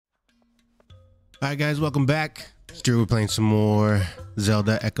Alright guys, welcome back. It's Drew. We're playing some more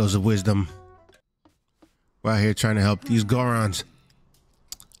Zelda Echoes of Wisdom. We're out here trying to help these Gorons.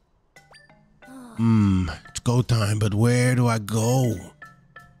 It's go time, but where do I go?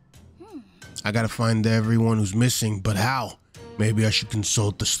 I gotta find everyone who's missing, but how? Maybe I should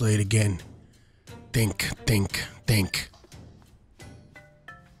consult the slate again. Think.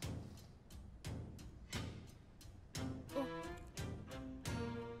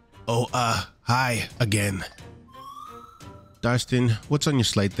 Oh, hi again. Darston, what's on your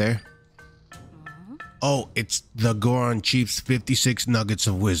slate there? Oh, it's the Goron Chief's 56 Nuggets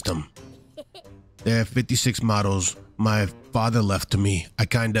of Wisdom. There are 56 models my father left to me. I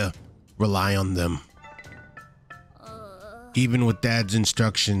kinda rely on them. Even with Dad's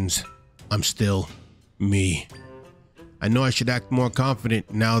instructions, I'm still me. I know I should act more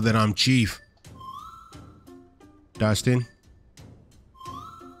confident now that I'm Chief. Darston?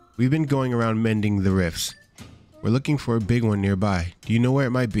 We've been going around mending the rifts. We're looking for a big one nearby. Do you know where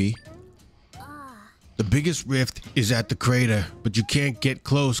it might be? The biggest rift is at the crater, but you can't get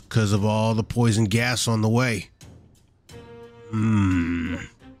close because of all the poison gas on the way.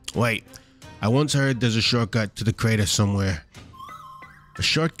 Wait, I once heard there's a shortcut to the crater somewhere. A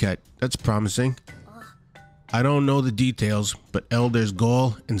shortcut? That's promising. I don't know the details, but Elders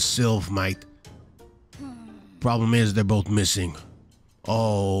Gol and Sylv might. Problem is, they're both missing.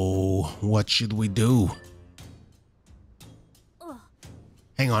 Oh, what should we do?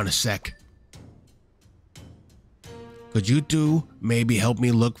 Hang on a sec. Could you two maybe help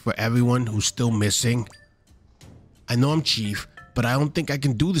me look for everyone who's still missing? I know I'm Chief, but I don't think I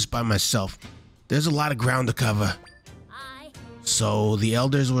can do this by myself. There's a lot of ground to cover. So the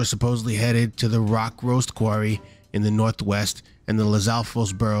elders were supposedly headed to the Rock Roast Quarry in the northwest and the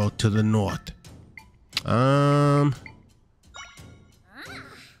Lizalfos Burrow to the north.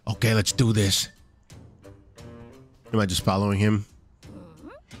 Okay, let's do this. Am I just following him?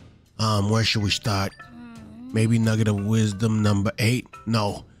 Where should we start? Maybe Nugget of Wisdom number 8?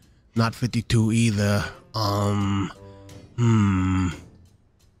 No, not 52 either. Psst,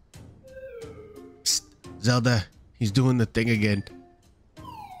 Zelda, he's doing the thing again.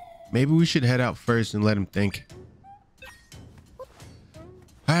 Maybe we should head out first and let him think.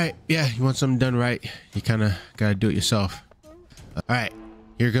 Alright, yeah, you want something done right, you kinda gotta do it yourself. Alright,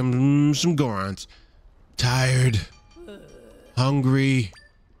 here comes some Gorons. Tired. Hungry.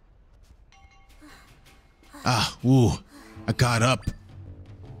 I got up.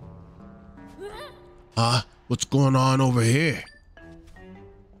 What's going on over here?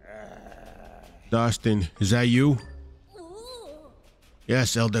 Darston, is that you?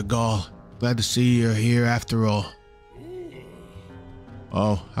 Yes, Elder Gol. Glad to see you're here after all.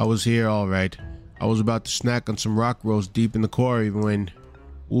 Oh, I was here all right. I was about to snack on some rock roast deep in the quarry when,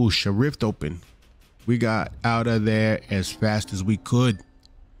 whoosh, a rift opened. We got out of there as fast as we could.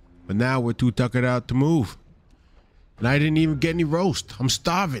 But now we're too tuckered out to move. And I didn't even get any roast. I'm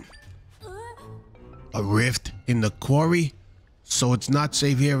starving. A rift in the quarry? So it's not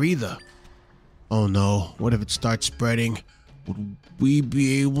safe here either. Oh no, what if it starts spreading? Would we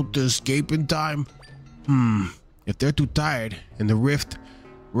be able to escape in time? If they're too tired and the rift,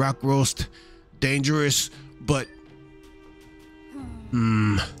 rock roast, dangerous, but...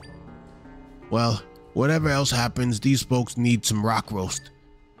 Well, whatever else happens, these folks need some rock roast.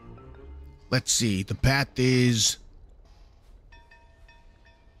 Let's see, the path is...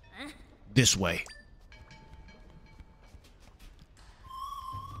 this way.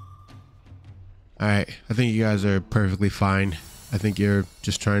 Alright, I think you guys are perfectly fine. I think you're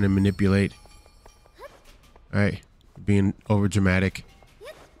just trying to manipulate. Alright, being over dramatic.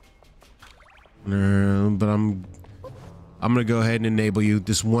 But I'm gonna go ahead and enable you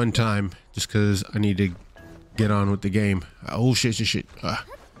this one time just because I need to get on with the game. Oh shit. Come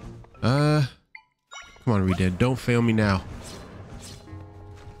on, Redad, don't fail me now.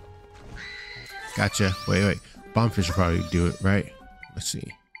 Gotcha. Wait. Bombfish will probably do it, right? Let's see.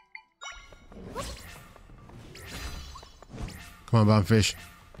 Come on, Bombfish.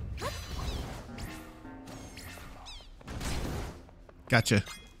 Gotcha.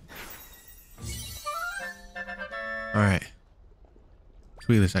 Alright.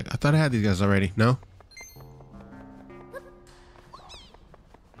 Sweet, I thought I had these guys already. No?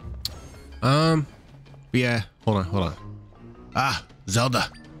 Yeah. Hold on.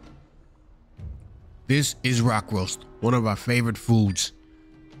 Zelda. This is rock roast, one of our favorite foods.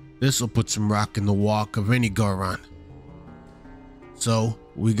 This will put some rock in the walk of any Goron. So,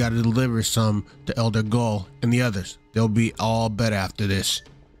 we gotta deliver some to Elder Gol and the others. They'll be all better after this.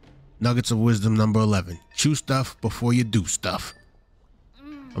 Nuggets of Wisdom number 11. Chew stuff before you do stuff.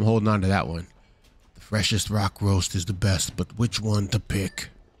 I'm holding on to that one. freshest rock roast is the best, but which one to pick?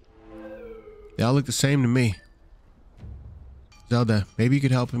 They all look the same to me. Zelda, maybe you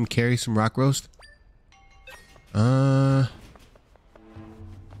could help him carry some rock roast? Alright.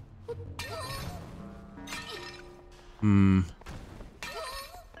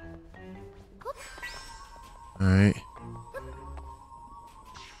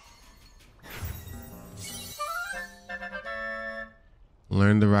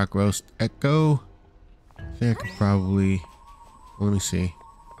 Learn the rock roast echo. I think I could probably... Well, let me see.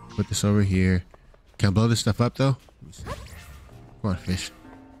 Put this over here. Can I blow this stuff up though? Let me see. Come on, fish.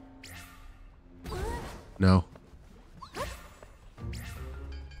 No.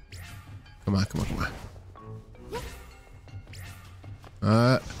 Come on, come on, come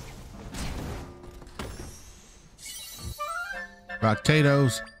on. Rock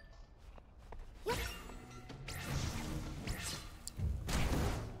potatoes.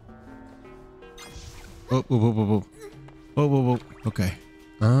 Oh, whoa, whoa, whoa, whoa. Whoa, whoa, whoa. Okay.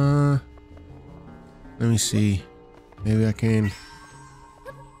 Let me see. Maybe I can.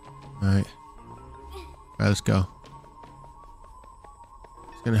 Alright. Alright, let's go.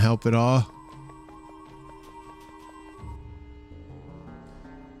 It's gonna help it all.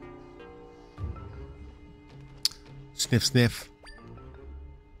 Sniff, sniff.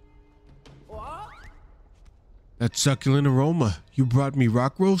 That succulent aroma. You brought me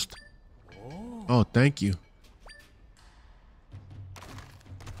rock roast? Oh, thank you.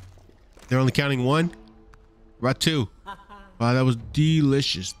 They're only counting one? Right, two. Wow, that was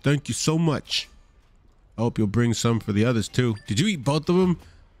delicious. Thank you so much. I hope you'll bring some for the others too. Did you eat both of them?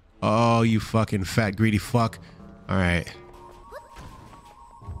 Oh, you fucking fat, greedy fuck. All right.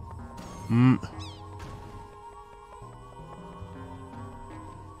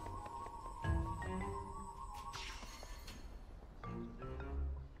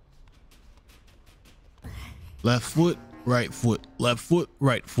 Left foot, right foot, left foot,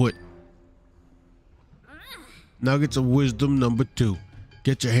 right foot. Nuggets of wisdom number 2.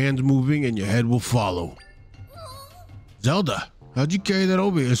 Get your hands moving and your head will follow. Zelda, how'd you carry that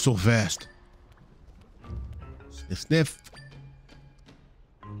over here so fast? Sniff, sniff.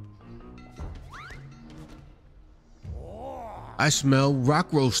 I smell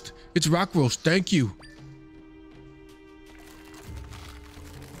rock roast. It's rock roast, thank you.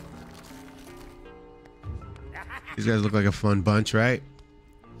 These guys look like a fun bunch, right?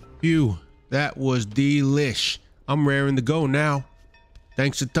 Phew, that was delish. I'm raring to go now.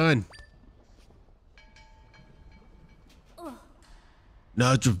 Thanks a ton.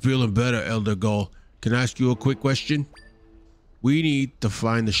 Now that you're feeling better, Elder Gull, can I ask you a quick question? We need to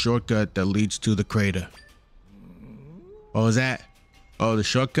find the shortcut that leads to the crater. What was that? Oh, the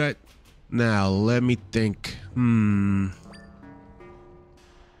shortcut? Now, let me think. You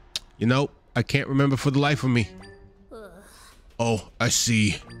know, I can't remember for the life of me. Oh, I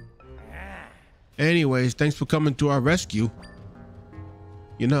see. Anyways, thanks for coming to our rescue.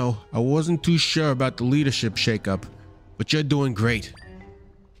 You know, I wasn't too sure about the leadership shakeup, but you're doing great.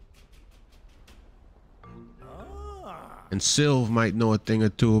 And Sylv might know a thing or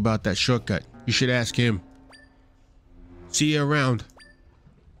two about that shortcut. You should ask him. See you around.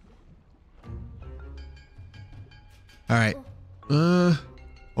 Alright. I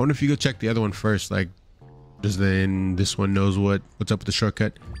wonder if you go check the other one first, like, just then this one knows what's up with the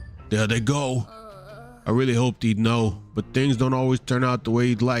shortcut. There they go. I really hoped he'd know, but things don't always turn out the way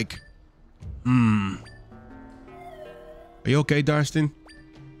he'd like. Are you okay, Darstan?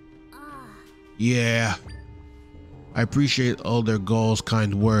 Yeah. I appreciate Elder Gull's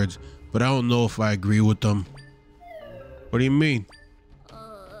kind words, but I don't know if I agree with them. What do you mean?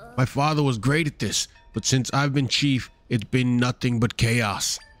 My father was great at this, but since I've been chief, it's been nothing but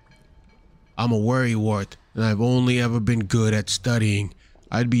chaos. I'm a worrywart, and I've only ever been good at studying.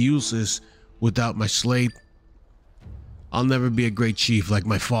 I'd be useless without my slate. I'll never be a great chief like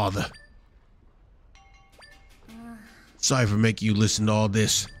my father. Sorry for making you listen to all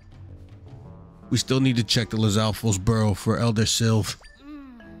this. We still need to check the Lizalfo's burrow for Elder Sylv.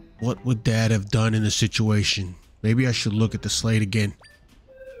 What would Dad have done in this situation? Maybe I should look at the slate again.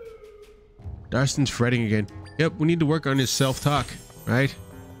 Darstan's fretting again. Yep, we need to work on his self-talk, right?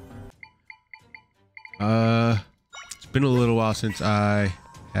 It's been a little while since I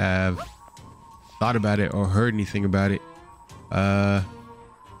have thought about it or heard anything about it. But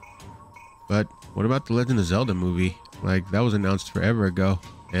what about the Legend of Zelda movie? Like, that was announced forever ago,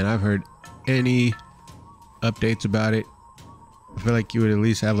 and I've heard any updates about it. I feel like you would at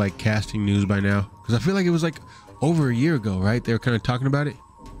least have like casting news by now, because I feel like it was like over a year ago, right? They were kind of talking about it.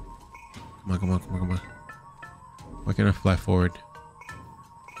 Come on, come on, come on, come on. Why can't I fly forward?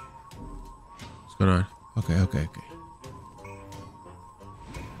 Let's going on? Okay, okay, okay.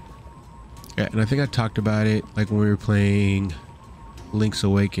 Yeah, and I think I talked about it like when we were playing Link's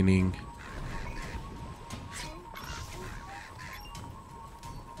Awakening.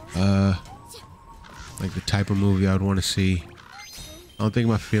 Like the type of movie I would want to see. I don't think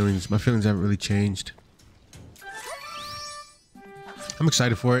my feelings haven't really changed. I'm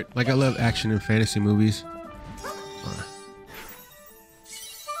excited for it. Like, I love action and fantasy movies.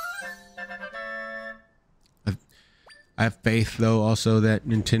 I have faith, though, also that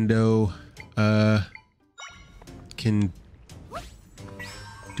Nintendo can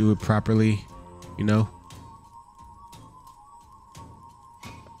do it properly, you know?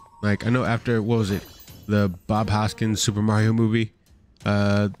 Like, I know after, what was it? The Bob Hoskins Super Mario movie,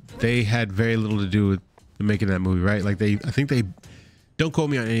 they had very little to do with making that movie, right? Like, I think they, don't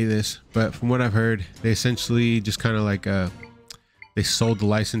quote me on any of this, but from what I've heard, they essentially just kind of like, they sold the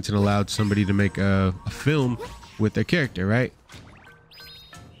license and allowed somebody to make a film with their character, right?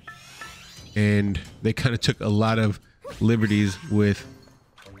 And they kind of took a lot of liberties with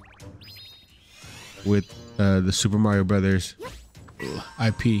the Super Mario Brothers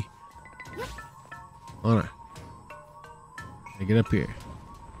IP. Hold on. I get up here.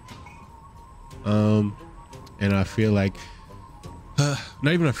 And I feel like,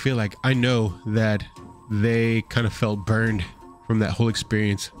 not even I feel like, I know that they kind of felt burned from that whole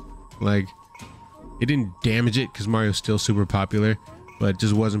experience. Like, it didn't damage it because Mario's still super popular, but it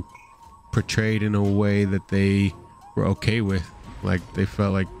just wasn't portrayed in a way that they were okay with. Like, they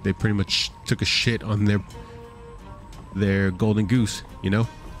felt like they pretty much took a shit on their golden goose, you know?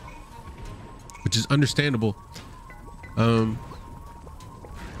 Which is understandable. Let me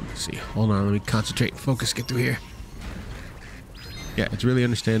see. Hold on, let me concentrate and focus, get through here. Yeah, it's really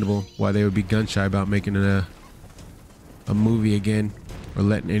understandable why they would be gun shy about making a movie again, or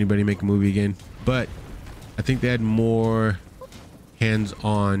letting anybody make a movie again. But I think they had more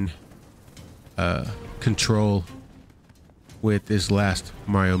hands-on control with this last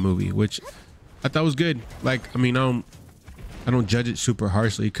Mario movie, which I thought was good. Like, I mean, I don't judge it super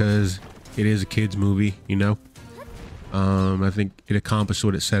harshly because it is a kids movie, you know. I think it accomplished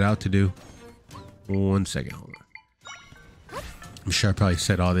what it set out to do. 1 second, hold on. I'm sure I probably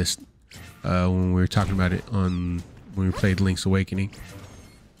said all this when we were talking about it when we played Link's Awakening.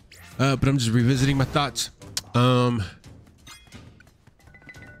 But I'm just revisiting my thoughts.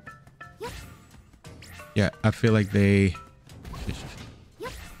 Yeah, I feel like they...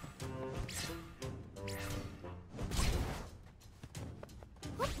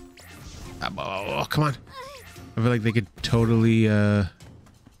 Oh, come on. I feel like they could totally... There's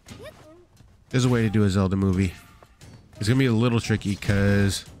a way to do a Zelda movie. It's gonna be a little tricky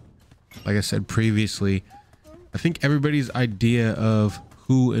because, like I said previously, I think everybody's idea of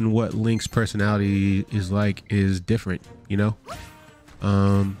who and what Link's personality is like is different, you know?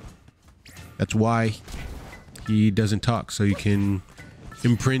 That's why he doesn't talk, so you can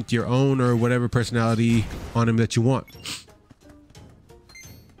imprint your own or whatever personality on him that you want.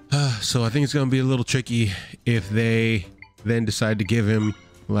 So I think it's gonna be a little tricky if they then decide to give him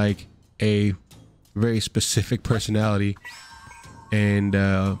like a very specific personality and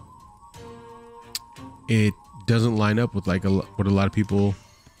it doesn't line up with like what a lot of people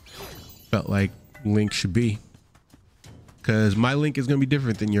felt like Link should be. Because my Link is gonna be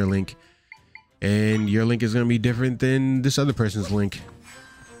different than your Link, and your Link is gonna be different than this other person's Link,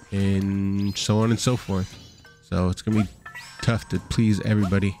 and so on and so forth. So it's gonna be tough to please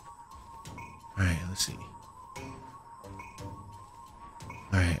everybody. All right, let's see.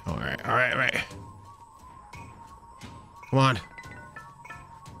 All right. Come on.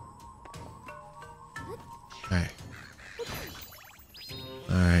 All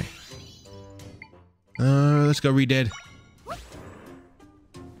right. Let's go Redead. All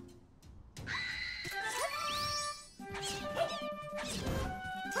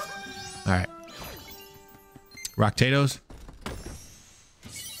right. Rock potatoes.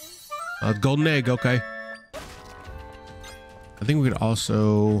 Golden egg. Okay. I think we could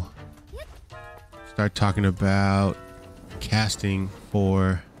also start talking about casting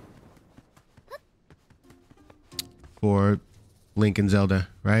for Link and Zelda,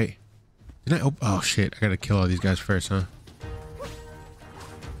 right? Did I? Oh shit! I gotta kill all these guys first, huh?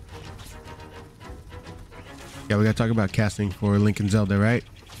 Yeah, we gotta talk about casting for Link and Zelda, right?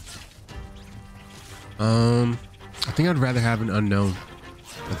 I think I'd rather have an unknown.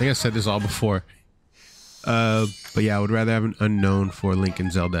 I think I said this all before. But yeah, I would rather have an unknown for Link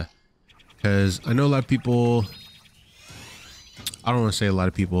and Zelda, because I know a lot of people. I don't want to say a lot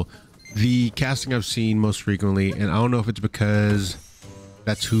of people. The casting I've seen most frequently, and I don't know if it's because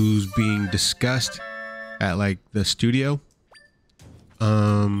that's who's being discussed at like the studio.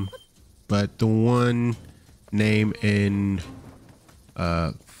 But the one name in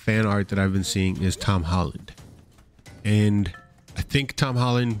fan art that I've been seeing is Tom Holland, and I think Tom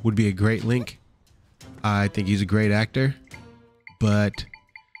Holland would be a great Link. I think he's a great actor, but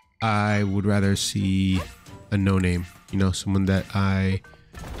I would rather see a no-name, you know, someone that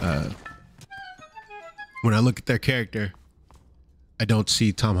when I look at their character, I don't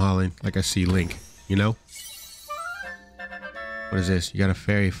see Tom Holland like I see Link, you know? What is this? You got a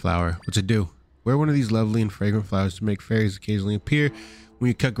fairy flower. What's it do? Wear one of these lovely and fragrant flowers to make fairies occasionally appear when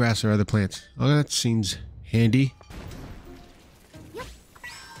you cut grass or other plants. Oh, that seems handy.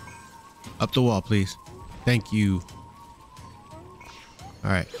 Up the wall, please. Thank you.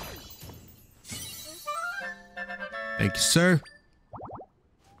 All right. Thank you, sir.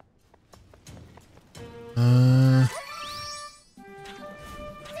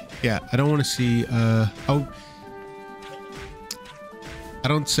 Yeah, I don't want to see, I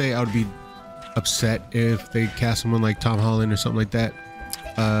don't say I would be upset if they cast someone like Tom Holland or something like that.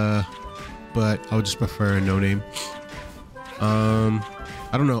 But I would just prefer a no-name. I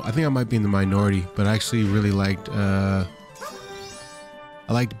don't know. I think I might be in the minority, but I actually really liked, I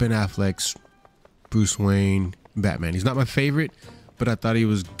liked Ben Affleck's Bruce Wayne Batman. He's not my favorite, but I thought he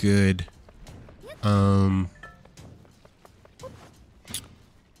was good.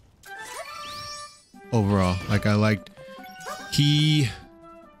 Overall, like I liked, he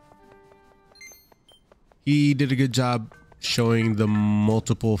did a good job showing the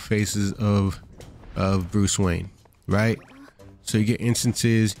multiple faces of Bruce Wayne, right? So you get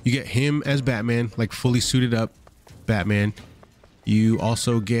instances, you get him as Batman, like fully suited up Batman. You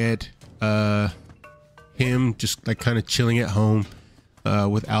also get him just like kind of chilling at home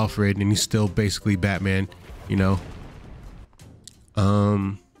with Alfred, and he's still basically Batman, you know.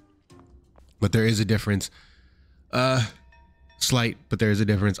 But there is a difference, slight, but there is a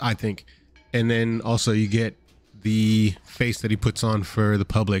difference, I think. And then also you get the face that he puts on for the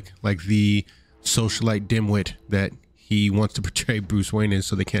public, like the socialite dimwit that he wants to portray Bruce Wayne is,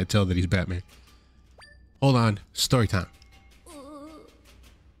 so they can't tell that he's Batman. Hold on, story time.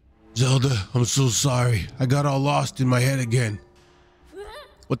 Zelda, I'm so sorry. I got all lost in my head again.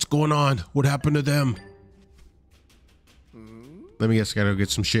 What's going on? What happened to them? Let me guess, I gotta go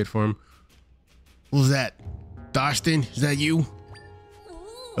get some shit for him. What was that? Darston, is that you?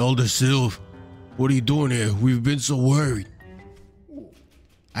 Elder Sylv, what are you doing here? We've been so worried.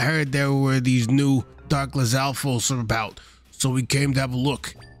 I heard there were these new Dark Lizalfos about, so we came to have a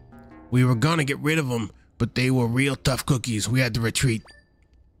look. We were gonna get rid of them, but they were real tough cookies. We had to retreat.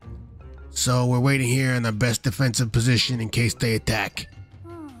 So we're waiting here in our best defensive position in case they attack.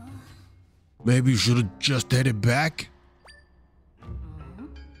 Maybe you should have just headed back?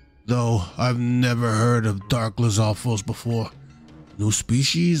 Though I've never heard of Dark Lizalfos before. New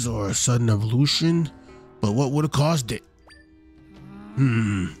species or a sudden evolution? But what would have caused it?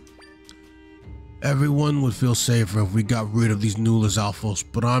 Everyone would feel safer if we got rid of these new Lizalfos,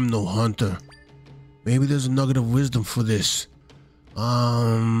 but I'm no hunter. Maybe there's a nugget of wisdom for this.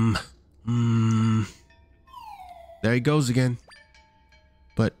 There he goes again.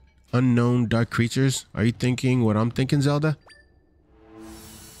 But unknown dark creatures? Are you thinking what I'm thinking, Zelda?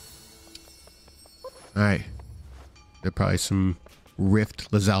 Alright. There are probably some Rift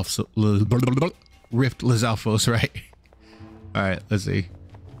Lizalfos, right? Alright, let's see.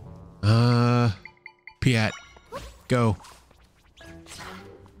 Piat. Go.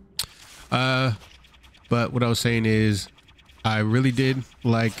 But what I was saying is, I really did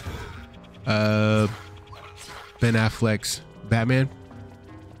like Ben Affleck's Batman.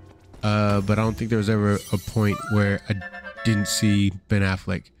 But I don't think there was ever a point where I didn't see Ben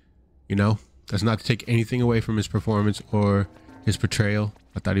Affleck, you know? That's not to take anything away from his performance or his portrayal.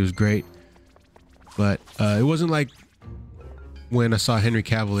 I thought he was great. But it wasn't like when I saw Henry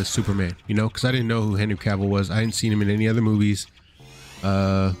Cavill as Superman, you know? Because I didn't know who Henry Cavill was. I hadn't seen him in any other movies.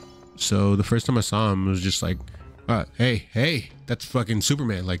 So the first time I saw him, it was just like, hey, that's fucking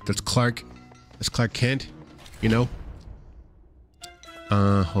Superman. Like, that's Clark Kent, you know?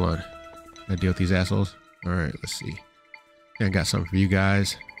 Hold on. Gotta deal with these assholes. All right, let's see. I got something for you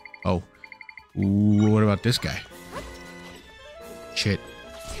guys. Oh. Ooh, what about this guy? Shit.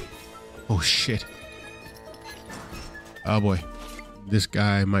 Oh, shit. Oh, boy. This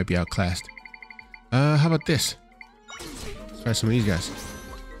guy might be outclassed. How about this? Let's try some of these guys.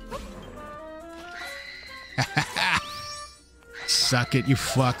 Suck it, you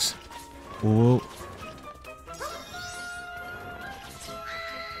fucks. Whoa.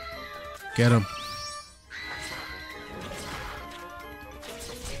 Get him.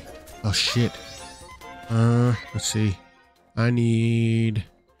 Oh shit. Let's see. I need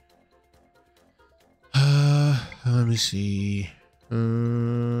let me see.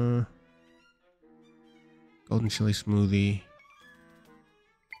 Golden chili smoothie.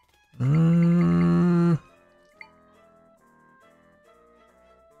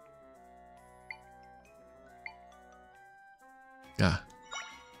 Yeah.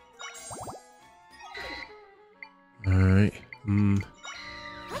 All right.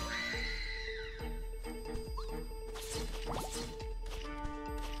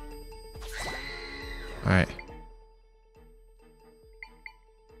 All right.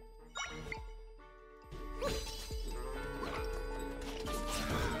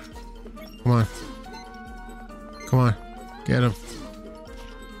 Come on. Come on. Get him.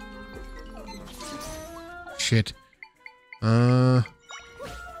 Shit. All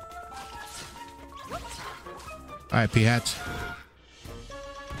right, P-hats.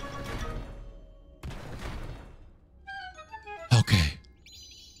 Okay.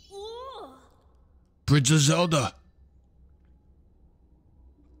 Bridge of Zelda.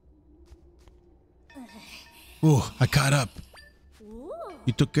 Ooh, I caught up.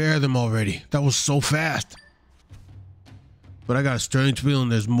 You took care of them already. That was so fast. But I got a strange feeling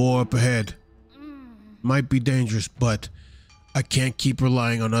there's more up ahead. Might be dangerous, but I can't keep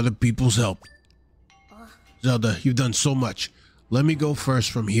relying on other people's help. Zelda, you've done so much. Let me go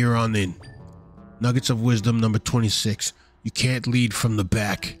first from here on in. Nuggets of Wisdom number 26. You can't lead from the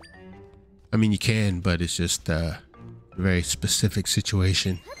back. I mean, you can, but it's just a very specific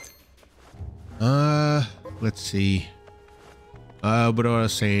situation. Let's see. But what I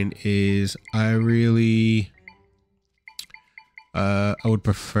was saying is I would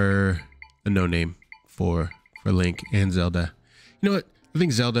prefer a no name for Link and Zelda. You know what? I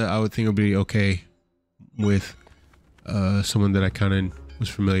think Zelda I would think would be okay with someone that I kind of was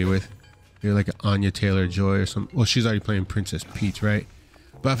familiar with. Maybe like Anya Taylor-Joy or something. Well, she's already playing Princess Peach, right?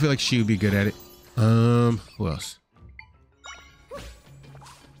 But I feel like she would be good at it. Who else?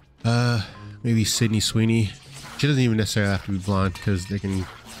 Maybe Sydney Sweeney. She doesn't even necessarily have to be blonde because they can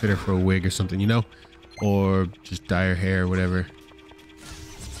fit her for a wig or something, you know? Or just dye her hair or whatever. It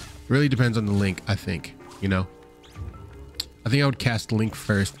really depends on the Link, I think, you know? I think I would cast Link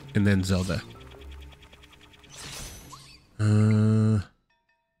first and then Zelda. Let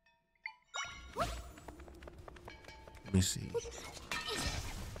me see.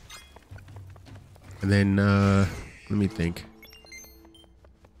 And then, let me think.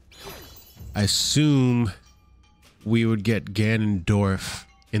 I assume we would get Ganondorf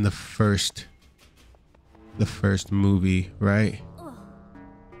in the first movie, right?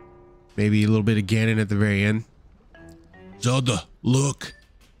 Maybe a little bit of Ganon at the very end. Zelda, look.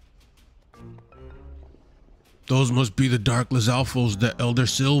 Those must be the Dark Lizalfos that Elder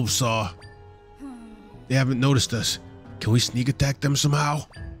Sylv saw. They haven't noticed us. Can we sneak attack them somehow?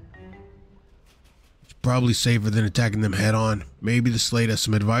 It's probably safer than attacking them head on. Maybe the Slate has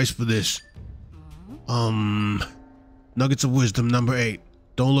some advice for this. Nuggets of Wisdom number 8.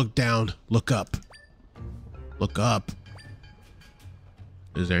 Don't look down, look up. Look up.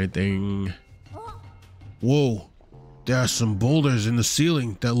 Is there anything? Whoa, there are some boulders in the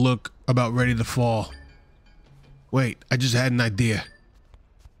ceiling that look about ready to fall. Wait, I just had an idea.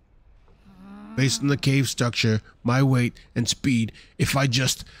 Based on the cave structure, my weight and speed, if I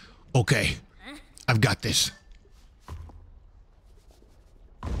just... Okay, I've got this.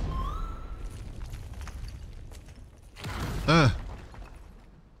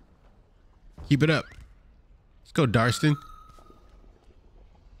 Keep it up. Let's go, Darston.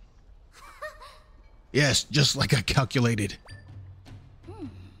 Yes, just like I calculated.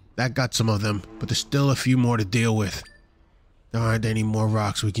 That got some of them, but there's still a few more to deal with. There aren't any more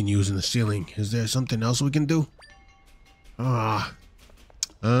rocks we can use in the ceiling. Is there something else we can do? Let's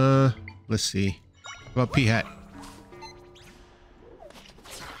see. What about P-Hat?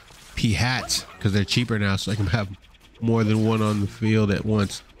 P-Hats, because they're cheaper now, so I can have more than one on the field at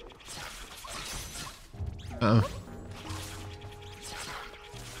once.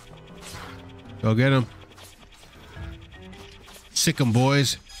 Go get him. Sick 'em,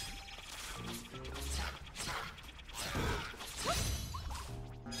 boys.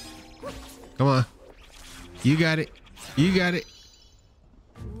 Come on. You got it. You got it.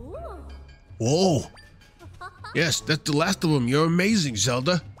 Whoa. Yes, that's the last of them. You're amazing,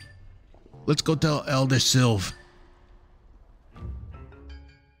 Zelda. Let's go tell Elder Sylv.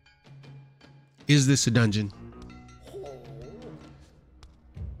 Is this a dungeon?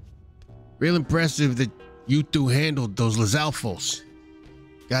 Real impressive that you two handled those Lizalfos.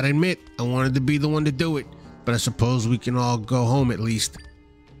 Gotta admit, I wanted to be the one to do it, but I suppose we can all go home at least.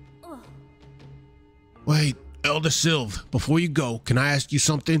 Wait, Elder Sylv, before you go, can I ask you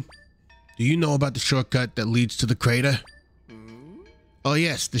something? Do you know about the shortcut that leads to the crater? Oh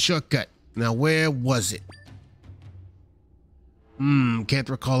yes, the shortcut. Now where was it? Can't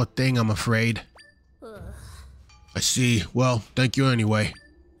recall a thing, I'm afraid. I see. Well, thank you anyway.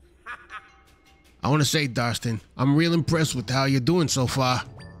 I want to say, Darstan, I'm real impressed with how you're doing so far.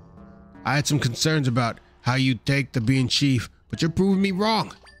 I had some concerns about how you'd take to being chief, but you're proving me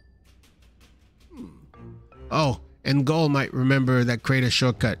wrong. Oh, and Goal might remember that crater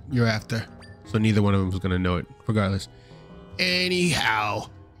shortcut you're after. So neither one of them is going to know it, regardless. Anyhow,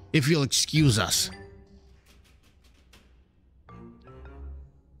 if you'll excuse us.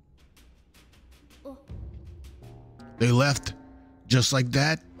 They left just like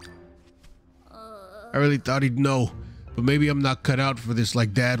that? I really thought he'd know, but maybe I'm not cut out for this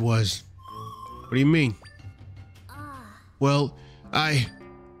like Dad was. What do you mean? Well,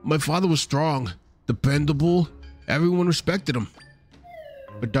 my father was strong, dependable, everyone respected him.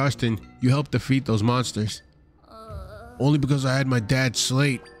 But Darstan, you helped defeat those monsters. Only because I had my dad's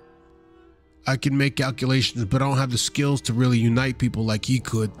slate. I can make calculations, but I don't have the skills to really unite people like he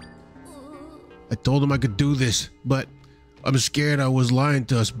could. I told him I could do this, but I'm scared I was lying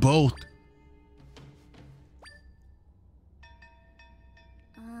to us both.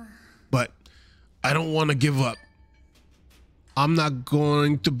 But I don't want to give up. I'm not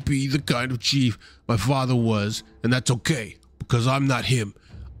going to be the kind of chief my father was, and that's okay, because I'm not him.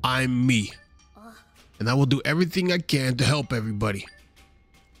 I'm me. And I will do everything I can to help everybody.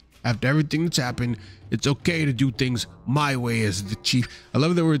 After everything that's happened, it's okay to do things my way as the chief. I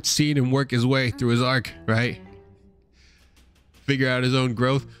love that we're seeing him work his way through his arc, right? Figure out his own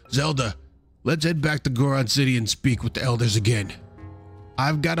growth. Zelda, let's head back to Goron City and speak with the elders again.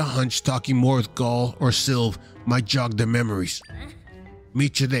 I've got a hunch talking more with Gaul or Sylv might jog their memories.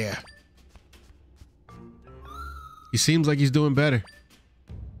 Meet you there. He seems like he's doing better.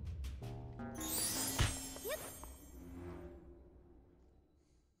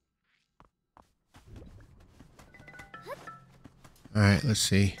 All right, let's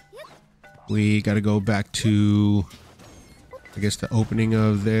see. We got to go back to, I guess, the opening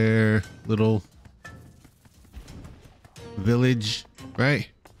of their little village, right?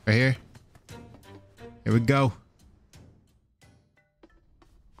 Right here. Here we go.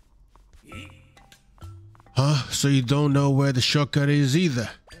 Huh? So you don't know where the shortcut is either?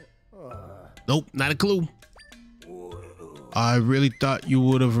 Nope, not a clue. I really thought you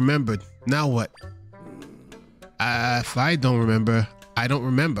would have remembered. Now what? If I don't remember, I don't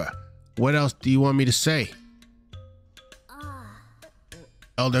remember. What else do you want me to say?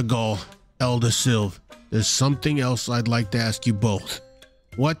 Elder Gaul, Elder Sylv, there's something else I'd like to ask you both.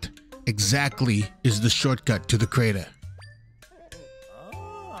 What exactly is the shortcut to the crater?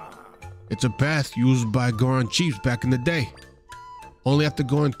 It's a path used by Goron chiefs back in the day. Only after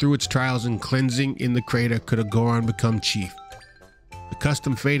going through its trials and cleansing in the crater could a Goron become chief. The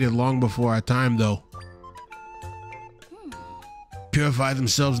custom faded long before our time, though. Purify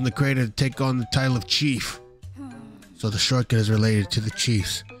themselves in the crater to take on the title of chief. So the shortcut is related to the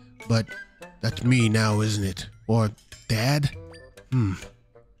chiefs. But that's me now, isn't it? Or Dad?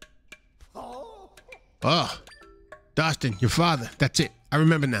 Oh, Darstan, your father. That's it. I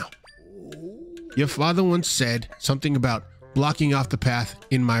remember now. Your father once said something about blocking off the path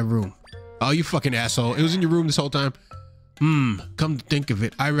in my room. Oh, you fucking asshole. It was in your room this whole time. Come to think of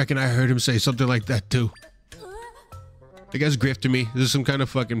it, I reckon I heard him say something like that too. The guy's grifting me. This is some kind of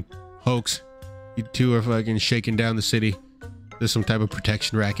fucking hoax. You two are fucking shaking down the city. There's some type of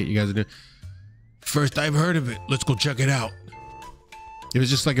protection racket you guys are doing. First I've heard of it. Let's go check it out. It was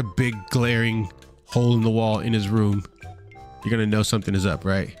just like a big glaring hole in the wall in his room. You're gonna know something is up,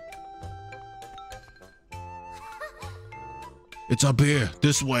 right? It's up here,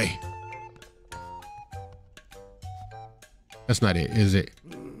 this way. That's not it, is it?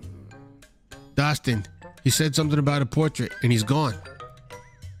 Darstan, he said something about a portrait and he's gone.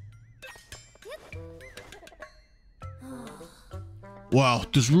 Wow,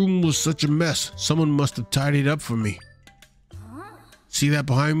 this room was such a mess. Someone must have tidied it up for me. See that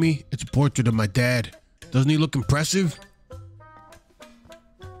behind me? It's a portrait of my dad. Doesn't he look impressive?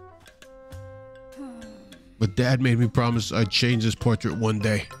 But Dad made me promise I'd change this portrait one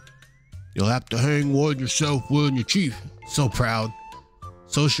day. You'll have to hang one yourself, wouldn't you, Chief? So proud.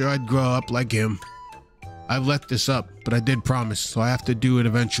 So sure I'd grow up like him. I've left this up, but I did promise, so I have to do it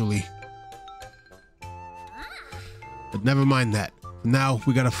eventually. But never mind that. Now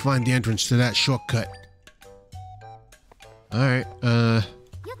we gotta find the entrance to that shortcut. Alright,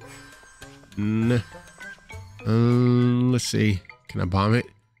 let's see. Can I bomb it?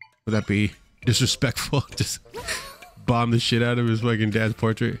 Would that be Disrespectful. Just bomb the shit out of his fucking dad's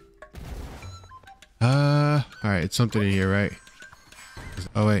portrait. All right, it's something in here, right?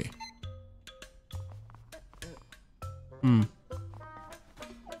 Oh wait.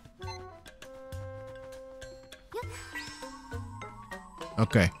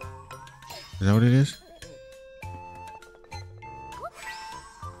 Okay. Is that what it is?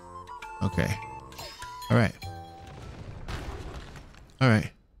 Okay. All right. All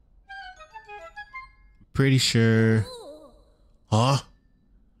right. Pretty sure. Huh?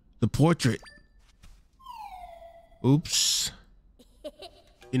 The portrait. Oops.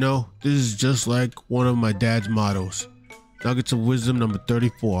 You know, this is just like one of my dad's mottos. Nuggets of wisdom number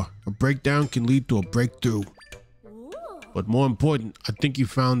 34. A breakdown can lead to a breakthrough. But more important, I think you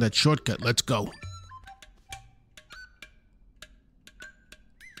found that shortcut. Let's go.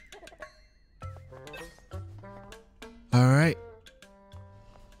 All right.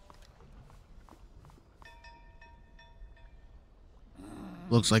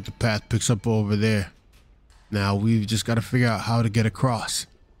 Looks like the path picks up over there. Now we've just got to figure out how to get across.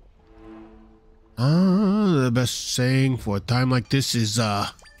 The best saying for a time like this is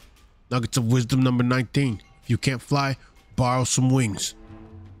Nuggets of wisdom number 19. If you can't fly, borrow some wings.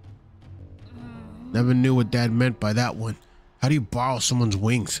 Never knew what Dad meant by that one. How do you borrow someone's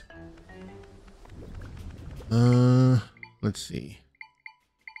wings? Let's see.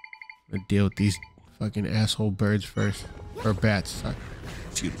 I'm gonna deal with these fucking asshole birds first. Or bats, sorry.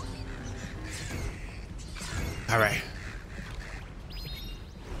 Excuse me. Alright.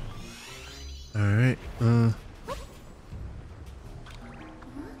 Alright,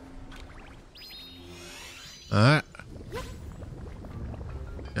 Alright.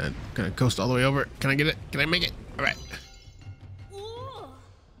 Can I coast all the way over? Can I get it? Can I make it? Alright.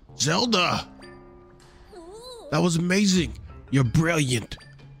 Zelda! That was amazing. You're brilliant.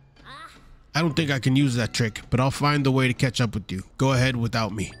 I don't think I can use that trick, but I'll find a way to catch up with you. Go ahead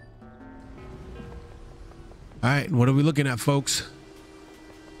without me. Alright, what are we looking at, folks?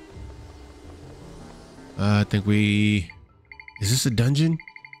 I think we... Is this a dungeon?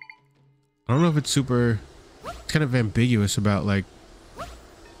 I don't know if it's super... It's kind of ambiguous about, like...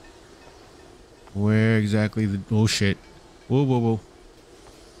 Where exactly the... Oh, shit. Whoa, whoa, whoa.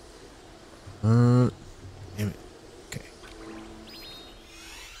 Damn it. Okay.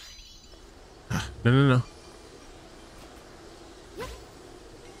 No, no, no.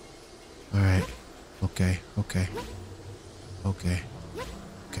 Alright. Okay, okay. Okay.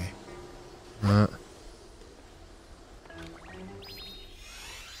 Okay.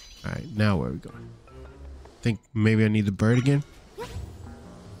 Alright, now where are we going? Think maybe I need the bird again?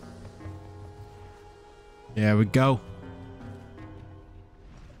 There we go.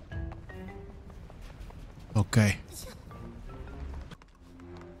 Okay.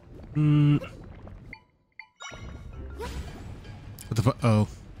 What the fuck? Oh.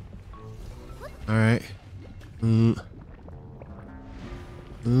 Alright. I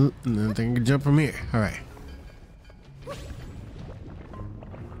think I can jump from here. Alright.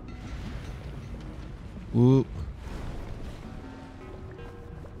 Whoop.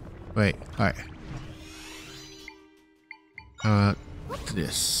 Wait. Alright.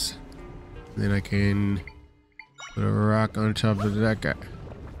 This. And then I can put a rock on top of that guy.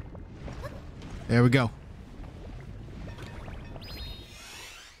 There we go.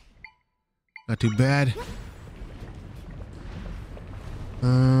 Not too bad.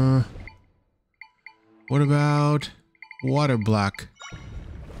 What about water block?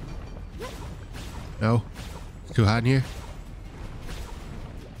 No? It's too hot in here?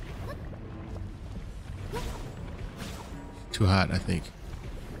 Too hot, I think.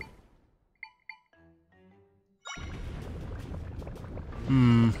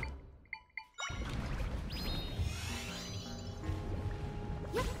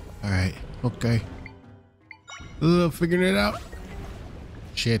 Alright, okay. Figuring it out.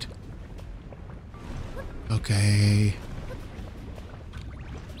 Shit. Okay.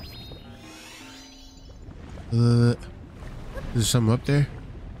 Is there something up there?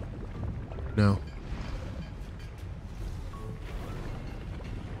 No.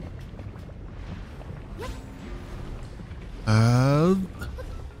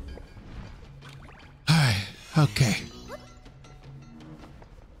 Alright, okay.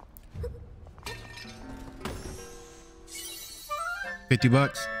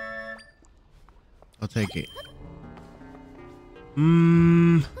 $50. I'll take it.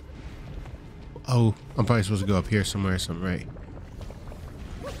 Oh, I'm probably supposed to go up here somewhere or something, right?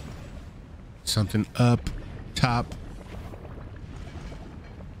 Something up top.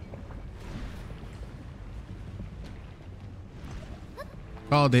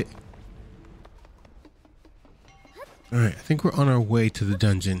 Called it. All right, I think we're on our way to the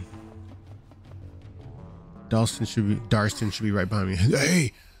dungeon. Darston should be right behind me.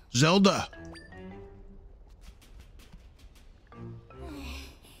 Hey, Zelda!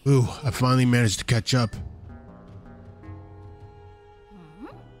 Ooh, I finally managed to catch up.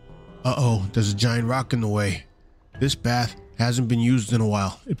 Uh-oh, there's a giant rock in the way. This path hasn't been used in a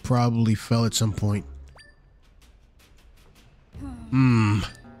while. It probably fell at some point.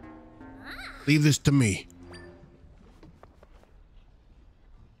 Leave this to me.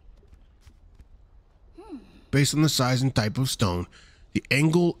 Based on the size and type of stone, the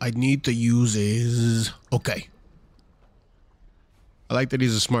angle I need to use is... Okay. I like that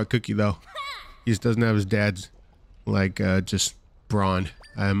he's a smart cookie, though. He just doesn't have his dad's, like, just brawn.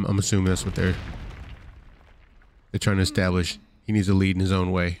 I'm assuming that's what they're trying to establish. He needs to lead in his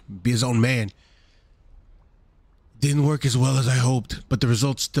own way. Be his own man. Didn't work as well as I hoped, but the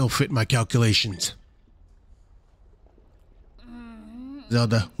results still fit my calculations.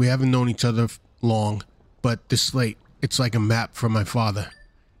 Zelda, we haven't known each other long, but this slate, it's like a map from my father.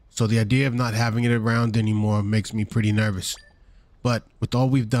 So the idea of not having it around anymore makes me pretty nervous. But with all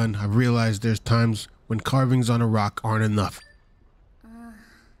we've done, I've realized there's times when carvings on a rock aren't enough.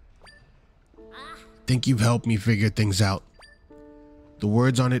 Think you've helped me figure things out. The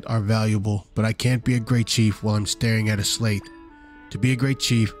words on it are valuable, but I can't be a great chief while I'm staring at a slate. To be a great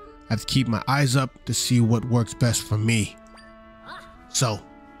chief, I have to keep my eyes up to see what works best for me. So,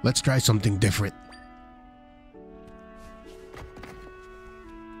 let's try something different.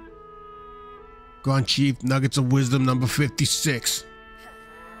 Goron Chief, Nuggets of Wisdom number 56.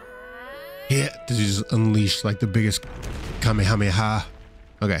 Yeah, this is unleashed like the biggest Kamehameha.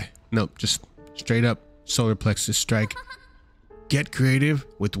 Okay, nope, just straight up solar plexus strike. Get creative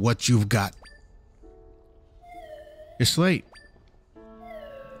with what you've got. Your slate.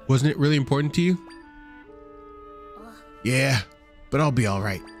 Wasn't it really important to you? Yeah, but I'll be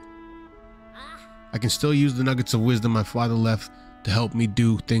alright. I can still use the nuggets of wisdom my father left to help me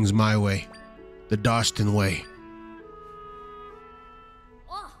do things my way. The Darston way.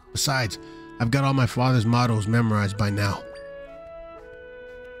 Besides, I've got all my father's mottos memorized by now.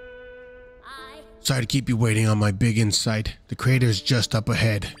 Sorry to keep you waiting on my big insight. The crater's just up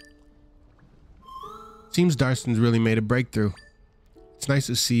ahead. Seems Darston's really made a breakthrough. It's nice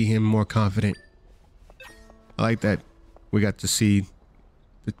to see him more confident. I like that we got to see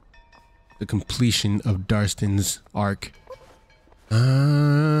the completion of Darston's arc.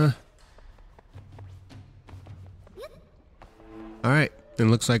 Alright, then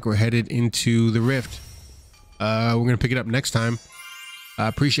looks like we're headed into the rift. We're gonna pick it up next time. I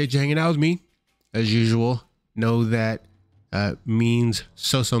appreciate you hanging out with me. As usual, know that means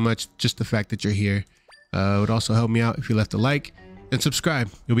so much, just the fact that you're here. It would also help me out if you left a like and subscribe.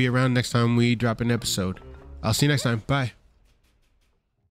 You'll be around next time we drop an episode. I'll see you next time. Bye.